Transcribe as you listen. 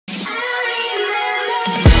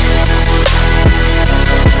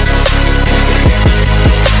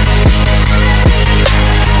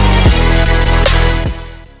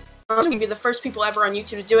gonna be the first people ever on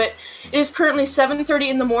YouTube to do it. It is currently 7:30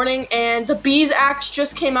 in the morning, and the Bees axe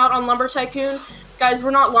just came out on Lumber Tycoon. Guys,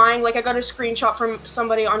 we're not lying. Like, I got a screenshot from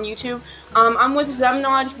somebody on YouTube. I'm with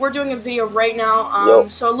Zemnod. We're doing a video right now.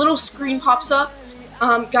 So a little screen pops up.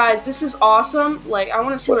 Guys, this is awesome. Like, I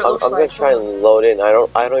want to see what it looks like. I'm gonna try and load in. I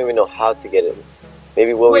don't even know how to get in.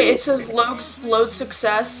 Maybe we'll. Wait, it says load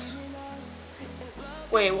success.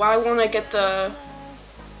 Wait, why won't I get the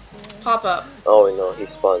pop up? Oh no, he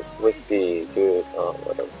spawned. Wispy, dude. Oh,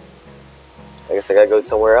 whatever. I guess I gotta go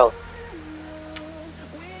somewhere else.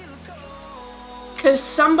 Cause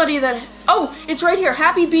somebody that it's right here.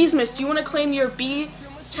 Happy Beesmas. Do you want to claim your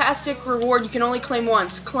bee-tastic reward? You can only claim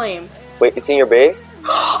once. Claim. Wait, it's in your base?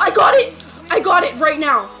 I got it! I got it right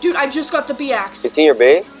now. Dude, I just got the bee axe. It's in your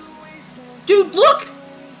base? Dude, look!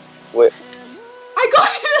 Wait. I got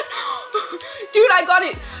it! Dude, I got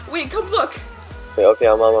it! Wait, come look. Wait, okay,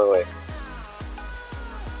 I'm on my way.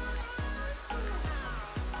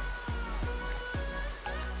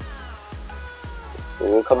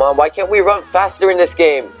 Ooh, come on, why can't we run faster in this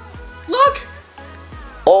game? Look!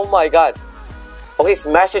 Oh my god. Okay,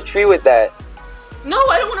 smash a tree with that. No,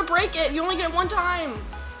 I don't want to break it. You only get it one time.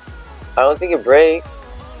 I don't think it breaks.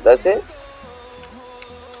 That's it?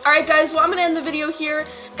 Alright guys, well I'm gonna end the video here.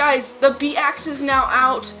 Guys, the bee axe is now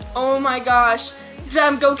out. Oh my gosh.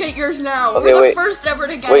 Zem, go get yours now. Okay, We're the first ever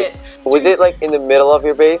to get it. Was it like in the middle of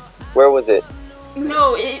your base? Where was it?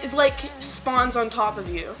 No, it like spawns on top of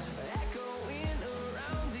you.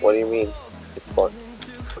 What do you mean? It spawned.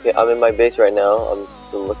 Okay, I'm in my base right now. I'm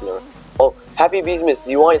still looking around. Oh, Happy Beesmas. Do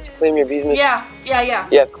you want to claim your Beesmas? Yeah.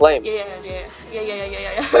 Yeah, claim. Yeah.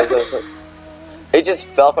 Claim. It just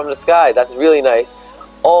fell from the sky. That's really nice.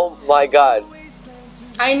 Oh my god.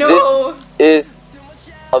 I know. This is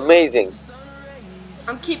amazing.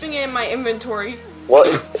 I'm keeping it in my inventory. Well,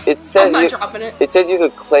 it says I'm not dropping it. It says you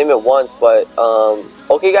could claim it once, but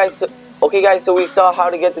okay guys, so we saw how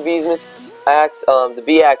to get the Beesmas axe, the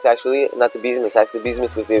bee axe actually, not the Beesmas axe. The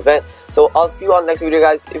Beesmas was the event. So I'll see you on the next video,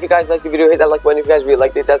 guys. If you guys liked the video, hit that like button. If you guys really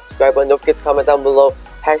liked it, that subscribe button. Don't forget to comment down below.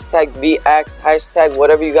 Hashtag bee axe, hashtag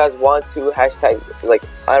whatever you guys want to, hashtag like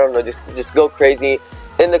I don't know, just go crazy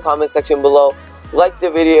in the comment section below. Like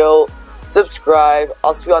the video, subscribe.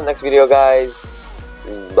 I'll see you on the next video, guys.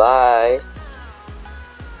 Bye.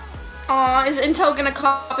 Aw, is Intel gonna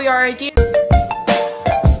copy our idea?